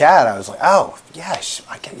the chat, I was like, oh, yeah,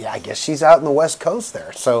 I guess she's out in the West Coast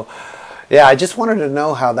there. So, yeah, I just wanted to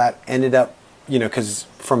know how that ended up, because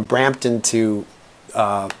from Brampton to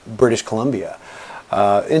British Columbia.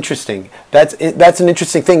 Interesting. That's an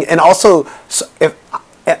interesting thing. And also,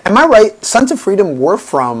 am I right? Sons of Freedom were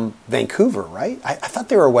from Vancouver, right? I thought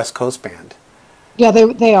they were a West Coast band. Yeah,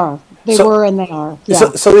 they are. They were and they are.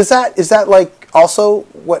 Yeah. So is that like also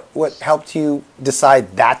what helped you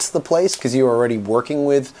decide that's the place, because you were already working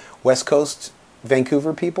with West Coast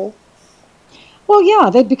Vancouver people? Well, yeah,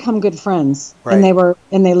 they'd become good friends, right.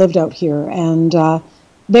 and they lived out here, and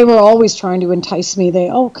they were always trying to entice me.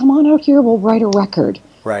 Come on out here, we'll write a record.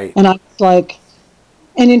 Right. And I was like,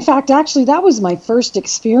 and in fact, actually, that was my first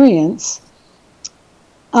experience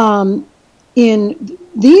in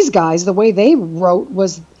these guys. The way they wrote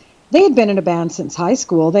was they had been in a band since high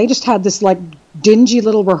school. They just had this like dingy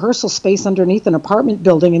little rehearsal space underneath an apartment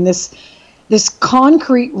building in this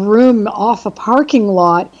concrete room off a parking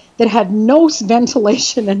lot that had no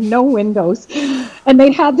ventilation and no windows. And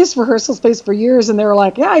they'd had this rehearsal space for years, and they were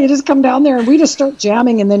like, yeah, you just come down there and we just start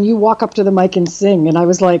jamming, and then you walk up to the mic and sing. And I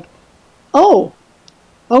was like, oh,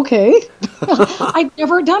 okay. I'd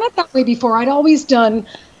never done it that way before. I'd always done,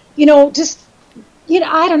 I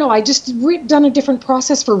don't know, I just done a different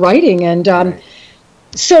process for writing. And Right.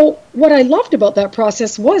 so what I loved about that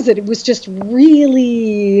process was that it was just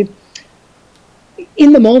really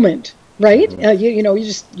in the moment, right?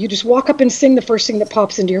 You just walk up and sing the first thing that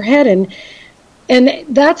pops into your head, and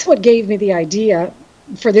that's what gave me the idea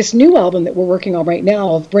for this new album that we're working on right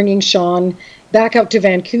now, of bringing Sean back out to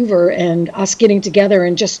Vancouver and us getting together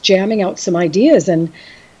and just jamming out some ideas. And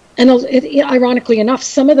ironically enough,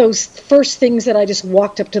 some of those first things that I just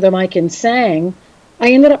walked up to the mic and sang,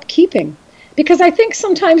 I ended up keeping, because I think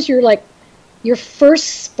sometimes your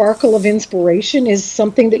first sparkle of inspiration is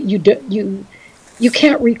something that you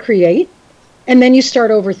can't recreate, and then you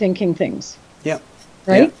start overthinking things. Yep.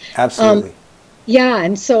 Right? Yep, absolutely. Yeah,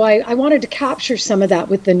 and so I wanted to capture some of that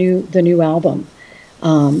with the new album.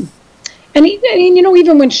 And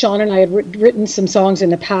even when Sean and I had written some songs in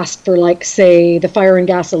the past for, like, say, the Fire and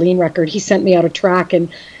Gasoline record, he sent me out a track, and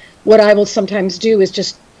what I will sometimes do is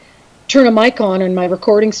just turn a mic on in my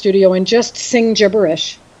recording studio and just sing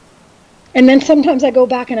gibberish. And then sometimes I go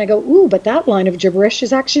back and I go, ooh, but that line of gibberish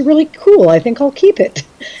is actually really cool. I think I'll keep it.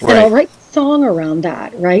 Right. And I'll write a song around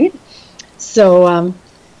that, right? So, I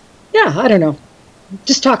don't know.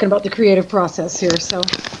 Just talking about the creative process here. So.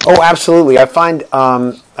 Oh, absolutely. I find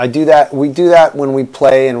I do that. We do that when we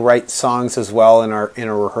play and write songs as well in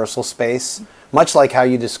a rehearsal space, much like how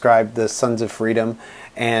you described the Sons of Freedom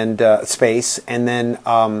and space. And then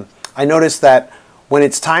I noticed that when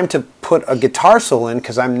it's time to put a guitar solo in,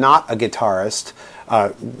 because I'm not a guitarist,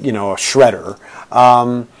 a shredder,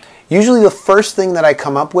 usually the first thing that I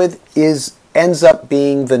come up with ends up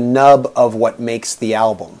being the nub of what makes the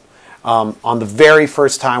album. On the very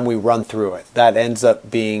first time we run through it, that ends up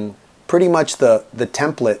being pretty much the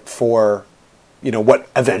template for, what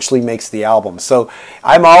eventually makes the album. So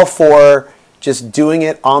I'm all for just doing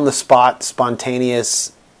it on the spot,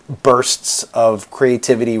 spontaneous bursts of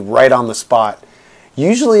creativity right on the spot.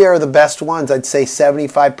 Usually are the best ones. I'd say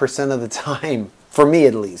 75% of the time, for me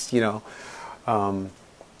at least, And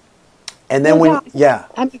then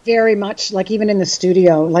I'm very much like, even in the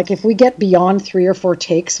studio, like if we get beyond 3 or 4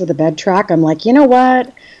 takes with a bed track, I'm like, you know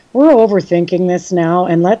what? We're overthinking this now,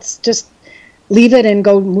 and let's just leave it and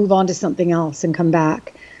go move on to something else and come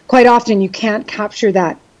back. Quite often you can't capture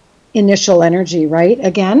that initial energy, right?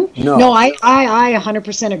 Again? No, I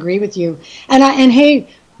 100% agree with you. And hey,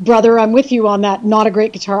 brother, I'm with you on that. Not a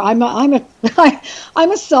great guitar. I'm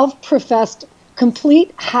a self-professed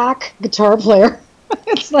complete hack guitar player.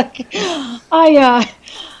 It's like I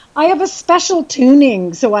have a special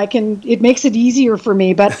tuning, so it makes it easier for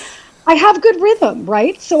me, but I have good rhythm,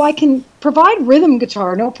 right? So I can provide rhythm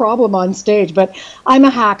guitar, no problem on stage, but I'm a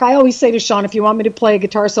hack. I always say to Sean, if you want me to play a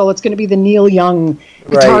guitar solo, it's going to be the Neil Young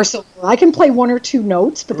guitar solo. I can play 1 or 2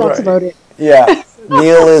 notes, but that's about it. Yeah.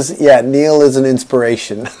 Neil is an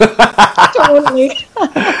inspiration. Totally.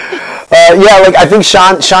 I think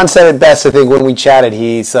Sean said it best. I think when we chatted,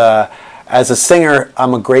 he's as a singer,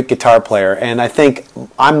 I'm a great guitar player, and I think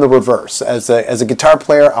I'm the reverse. As a guitar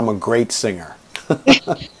player, I'm a great singer.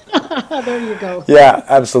 There you go. Yeah,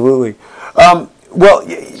 absolutely. I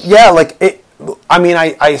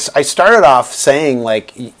started off saying,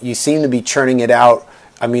 like, you seem to be churning it out.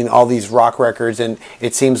 I mean, all these rock records, and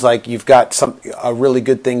it seems like you've got a really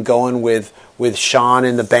good thing going with Sean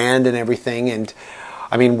and the band and everything. And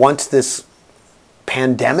I mean, once this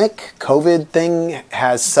pandemic COVID thing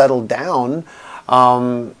has settled down,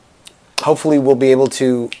 hopefully we'll be able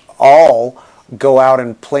to all go out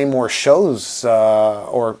and play more shows,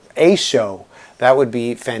 or a show. That would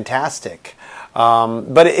be fantastic.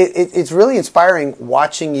 But it's really inspiring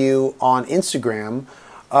watching you on Instagram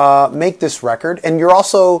make this record. And you're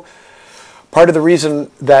also part of the reason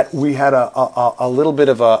that we had a little bit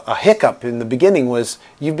of a hiccup in the beginning was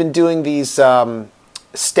you've been doing these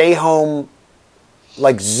stay home,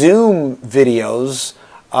 like, Zoom videos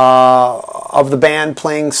of the band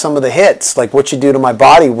playing some of the hits, like What You Do to My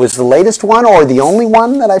Body was the latest one, or the only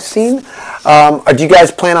one that I've seen. Do you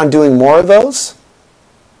guys plan on doing more of those?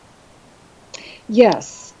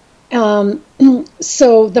 Yes.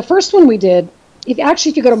 So the first one we did, if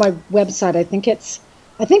you go to my website, I think it's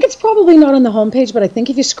probably not on the homepage, but I think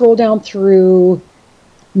if you scroll down through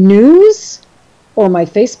news, or my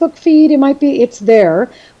Facebook feed. It's there.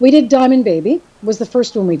 We did Diamond Baby, was the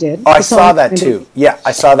first one we did. Oh, I saw that too. Yeah,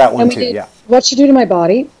 I saw that one too. Yeah. What You Do to My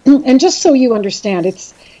Body. And just so you understand,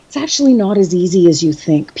 it's actually not as easy as you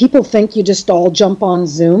think. People think you just all jump on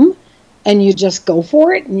Zoom and you just go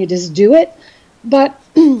for it and you just do it. But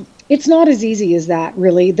it's not as easy as that,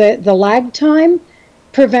 really. The lag time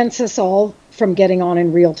prevents us all from getting on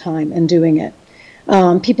in real time and doing it.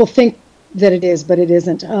 People think that it is, but it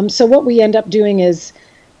isn't. So what we end up doing is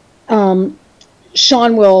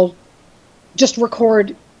Sean will just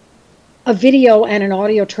record a video and an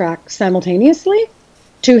audio track simultaneously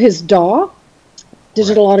to his DAW,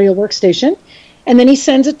 digital audio workstation, and then he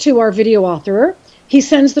sends it to our video authorer. He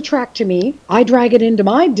sends the track to me. I drag it into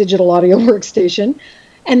my digital audio workstation,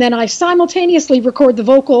 and then I simultaneously record the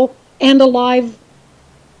vocal and a live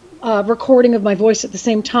recording of my voice at the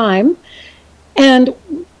same time. And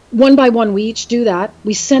one by one, we each do that.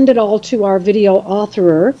 We send it all to our video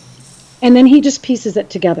authorer, and then he just pieces it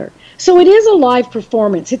together. So it is a live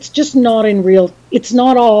performance. It's just not in real. It's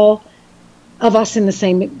not all of us in the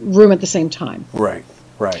same room at the same time. Right.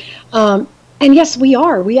 And yes, we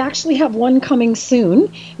are. We actually have one coming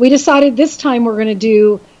soon. We decided this time we're going to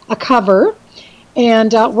do a cover,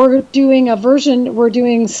 and we're doing a version. We're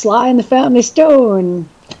doing Sly and the Family Stone,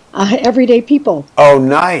 Everyday People. Oh,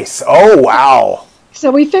 nice. Oh, wow.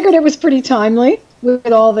 So we figured it was pretty timely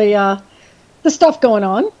with all the stuff going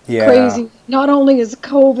on. Yeah. Crazy. Not only is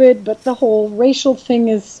COVID, but the whole racial thing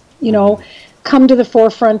is, come to the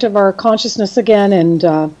forefront of our consciousness again.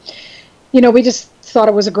 And, we just thought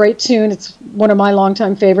it was a great tune. It's one of my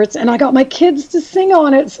longtime favorites. And I got my kids to sing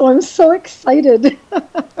on it, so I'm so excited.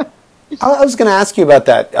 I was going to ask you about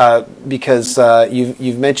that because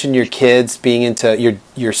you've mentioned your kids being into,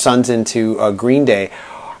 your son's into Green Day.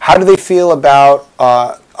 How do they feel about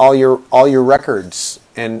all your records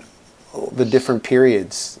and the different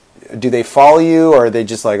periods? Do they follow you, or are they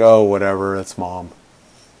just like, oh, whatever, it's Mom?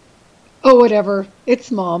 Oh, whatever,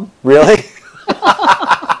 it's Mom. Really?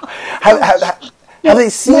 have they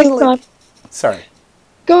seen? Sorry.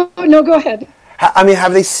 Go ahead. I mean,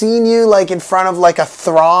 have they seen you like in front of like a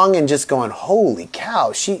throng and just going, "Holy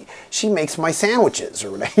cow, she makes my sandwiches,"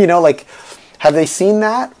 or like, have they seen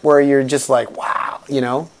that where you're just like, "Wow,"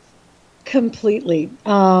 Completely.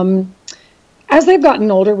 As they've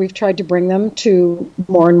gotten older, we've tried to bring them to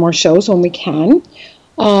more and more shows when we can.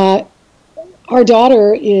 Our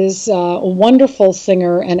daughter is a wonderful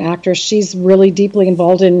singer and actress. She's really deeply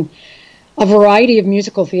involved in a variety of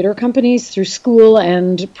musical theater companies through school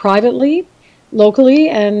and privately, locally.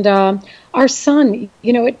 And our son,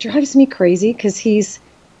 it drives me crazy because he's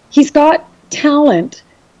got talent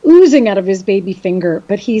oozing out of his baby finger,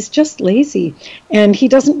 but he's just lazy and he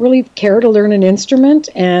doesn't really care to learn an instrument.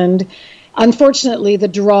 And unfortunately, the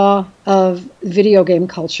draw of video game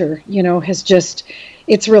culture, has just,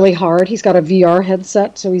 it's really hard. He's got a VR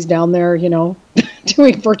headset, so he's down there,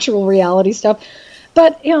 doing virtual reality stuff.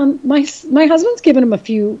 But my husband's given him a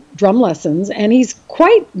few drum lessons, and he's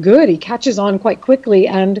quite good. He catches on quite quickly.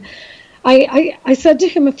 And I said to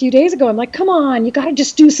him a few days ago, I'm like, come on, you got to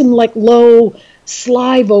just do some like low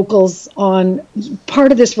Sly vocals on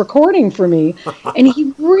part of this recording for me. And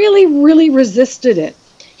he really, really resisted it.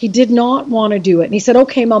 He did not want to do it. And he said,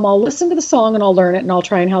 okay, Mom, I'll listen to the song and I'll learn it and I'll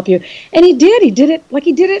try and help you. And he did. He did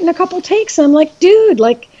it in a couple takes. And I'm like, dude,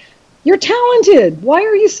 like, you're talented. Why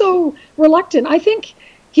are you so reluctant? I think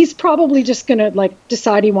he's probably just going to like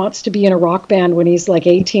decide he wants to be in a rock band when he's like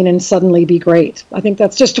 18 and suddenly be great. I think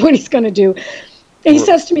that's just what he's going to do. And he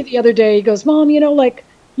says to me the other day, he goes, Mom, like,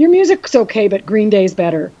 your music's okay, but Green Day's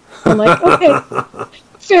better. I'm like, okay,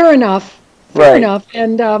 fair enough.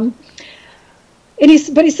 And he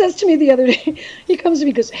says to me the other day, he comes to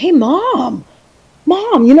me and goes, hey, Mom,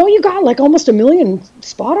 you got like almost 1 million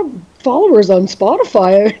followers on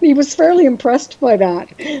Spotify. And he was fairly impressed by that.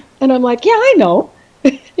 And I'm like, yeah, I know.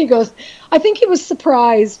 He goes, I think he was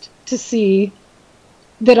surprised to see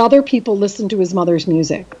that other people listen to his mother's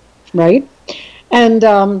music, right? And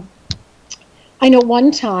I know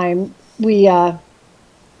one time we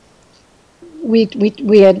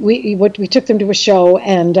took them to a show,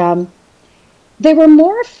 and they were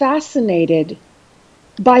more fascinated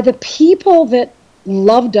by the people that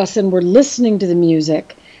loved us and were listening to the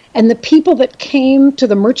music, and the people that came to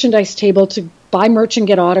the merchandise table to buy merch and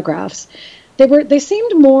get autographs. They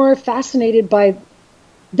seemed more fascinated by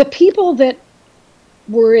the people that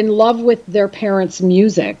were in love with their parents'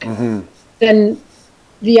 music than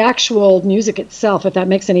the actual music itself, if that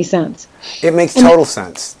makes any sense. It makes total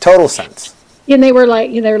sense. Total sense. And they were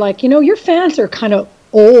like, your fans are kind of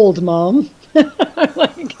old, Mom. I'm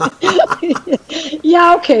like,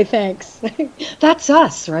 yeah, okay, thanks. That's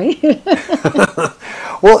us, right?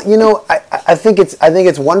 Well, you know, I think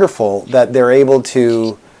it's wonderful that they're able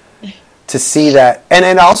to see that,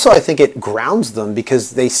 and also I think it grounds them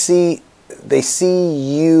because they see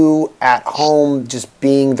you at home just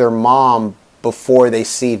being their mom before they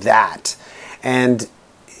see that, and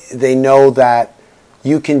they know that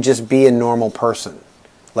you can just be a normal person.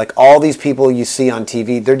 Like all these people you see on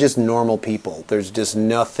TV, they're just normal people. There's just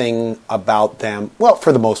nothing about them. Well,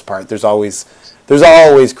 for the most part, there's always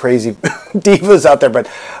crazy divas out there, but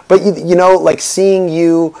you know, like seeing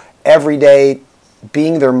you every day,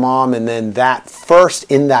 being their mom, and then that first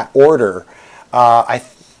in that order, I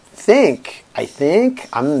think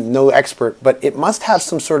I'm no expert, but it must have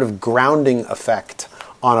some sort of grounding effect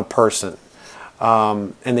on a person,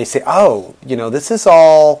 and they say, oh, you know, this is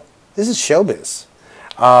showbiz.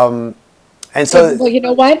 And so, well, you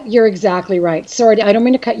know what? You're exactly right. Sorry, I don't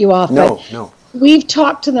mean to cut you off. No. We've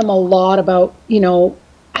talked to them a lot about, you know,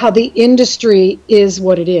 how the industry is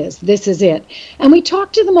what it is. This is it. And we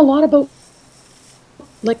talked to them a lot about,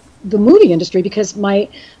 like, the movie industry, because my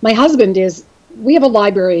husband we have a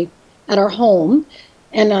library at our home,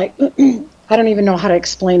 and I don't even know how to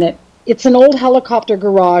explain it. It's an old helicopter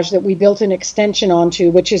garage that we built an extension onto,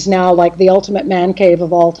 which is now like the ultimate man cave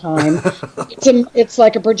of all time. It's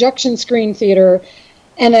like a projection screen theater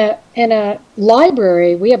and a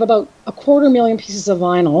library. We have about 250,000 pieces of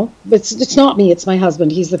vinyl. It's not me, it's my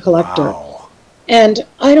husband. He's the collector. Wow. And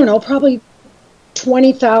I don't know, probably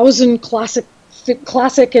 20,000 classic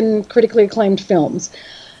and critically acclaimed films.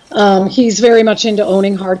 He's very much into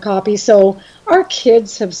owning hard copies. So our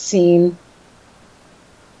kids have seen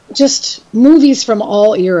just movies from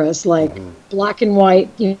all eras, like black and white,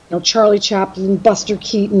 you know, Charlie Chaplin, Buster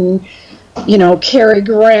Keaton, you know, Cary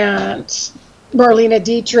Grant, Marlene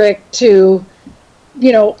Dietrich, to,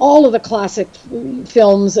 you know, all of the classic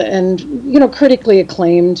films and, you know, critically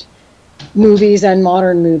acclaimed movies and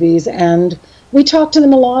modern movies. And we talked to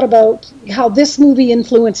them a lot about how this movie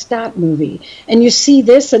influenced that movie. And you see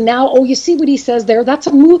this, and now, oh, you see what he says there? That's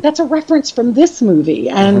a reference from this movie.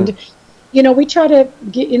 And you know, we try to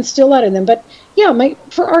instill that in them. But yeah,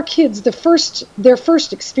 for our kids, their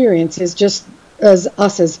first experience is just as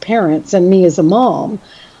us as parents and me as a mom,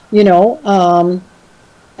 you know,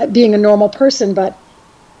 being a normal person. But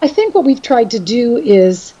I think what we've tried to do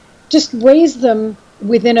is just raise them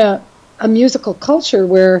within a musical culture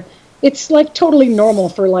where it's like totally normal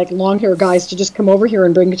for like long hair guys to just come over here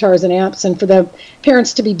and bring guitars and amps, and for the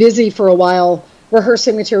parents to be busy for a while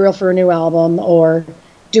rehearsing material for a new album or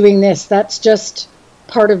doing this. That's just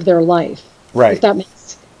part of their life. Right.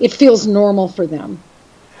 It feels normal for them.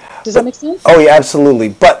 Does that make sense? Oh yeah, absolutely.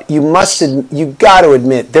 But you got to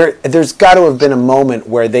admit there's got to have been a moment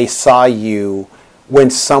where they saw you when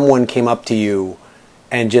someone came up to you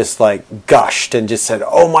and just like gushed and just said,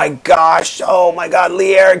 "Oh my God,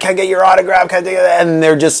 Leanne, can I get your autograph? Can I take that?" And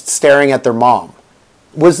they're just staring at their mom.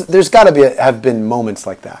 There's got to have been moments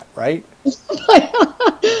like that, right?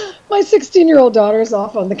 My 16-year-old daughter's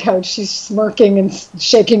off on the couch. She's smirking and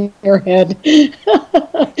shaking her head.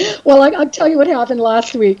 Well, I'll tell you what happened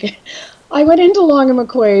last week. I went into Long and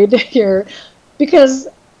McQuaid here because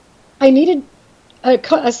I needed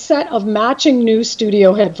a set of matching new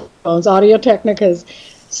studio headphones, Audio Technicas.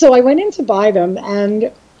 So I went in to buy them,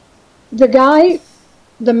 and the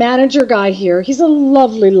manager guy here, he's a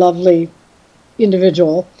lovely, lovely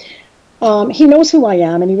individual. He knows who I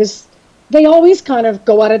am, and they always kind of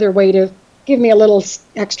go out of their way to give me a little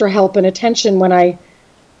extra help and attention when I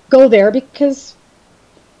go there, because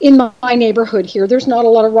in my neighborhood here, there's not a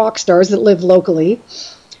lot of rock stars that live locally,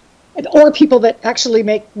 or people that actually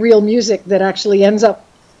make real music that actually ends up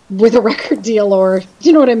with a record deal, or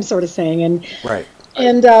you know what I'm sort of saying. And right.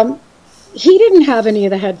 And he didn't have any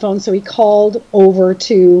of the headphones, so he called over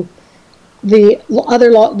to the other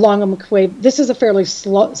Long and McQuaid. This is a fairly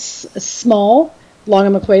small Long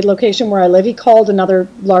and McQuaid location where I live. He called another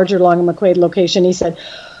larger Long and McQuaid location. He said,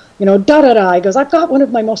 you know, He goes, "I've got one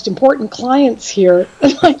of my most important clients here."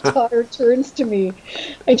 And my daughter turns to me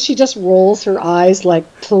and she just rolls her eyes like,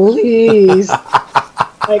 "Please."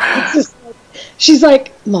 Like, it's just, she's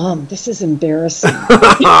like, "Mom, this is embarrassing."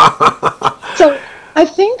 So I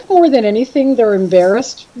think more than anything, they're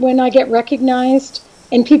embarrassed when I get recognized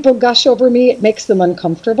and people gush over me. It makes them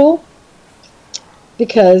uncomfortable,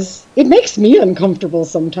 because it makes me uncomfortable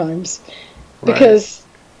sometimes. Right. Because,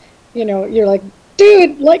 you know, you're like,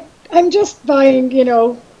 dude, like, I'm just buying, you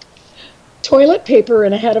know, toilet paper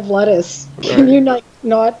and a head of lettuce. Can you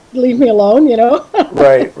not leave me alone, you know?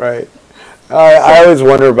 Right. I always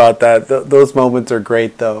wonder about that. Those moments are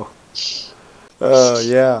great, though. Oh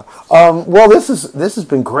yeah. Well, this has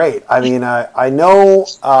been great. I mean, I know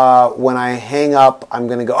when I hang up, I'm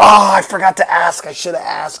going to go. Oh, I forgot to ask. I should have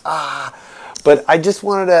asked. But I just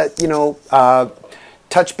wanted to,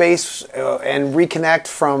 touch base and reconnect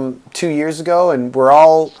from 2 years ago, and we're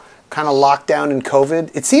all kind of locked down in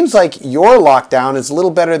COVID. It seems like your lockdown is a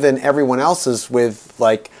little better than everyone else's, with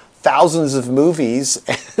like thousands of movies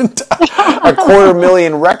and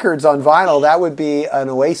 250,000 records on vinyl. That would be an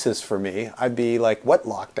oasis for me. I'd be like, what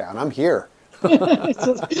lockdown? I'm here.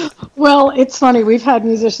 Well, it's funny. We've had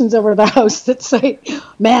musicians over the house that say,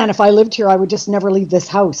 man, if I lived here, I would just never leave this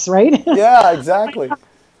house, right? Yeah, exactly.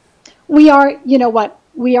 We are, you know what?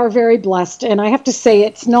 We are very blessed. And I have to say,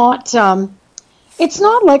 it's not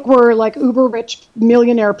like we're like uber rich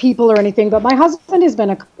millionaire people or anything, but my husband has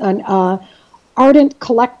been an ardent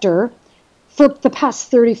collector for the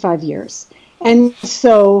past 35 years. And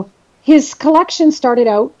so his collection started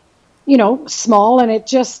out, small, and it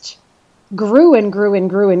just grew and grew and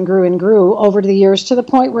grew and grew and grew over the years, to the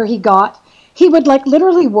point where he would like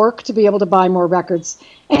literally work to be able to buy more records.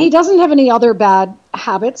 And he doesn't have any other bad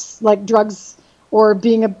habits like drugs or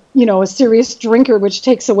being a serious drinker, which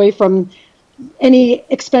takes away from any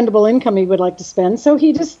expendable income he would like to spend. So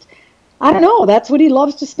he just, I don't know, that's what he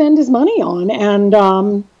loves to spend his money on. And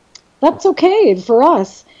that's okay for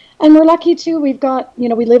us. And we're lucky too. We've got,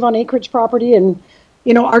 we live on acreage property, and,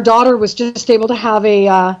 our daughter was just able to have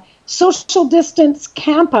a social distance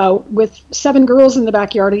camp out with 7 girls in the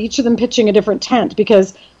backyard, each of them pitching a different tent,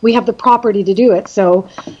 because we have the property to do it. So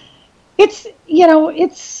it's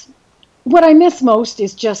what I miss most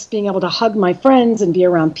is just being able to hug my friends and be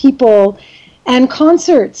around people. And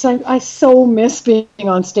concerts, I so miss being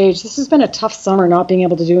on stage. This has been a tough summer not being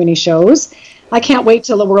able to do any shows. I can't wait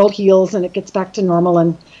till the world heals and it gets back to normal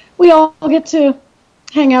and we all get to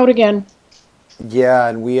hang out again. Yeah,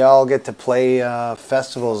 and we all get to play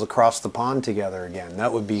festivals across the pond together again.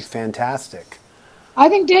 That would be fantastic. I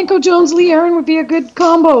think Danko Jones, Lee Aaron would be a good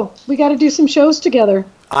combo. We got to do some shows together.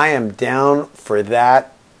 I am down for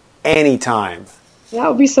that anytime. That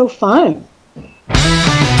would be so fun.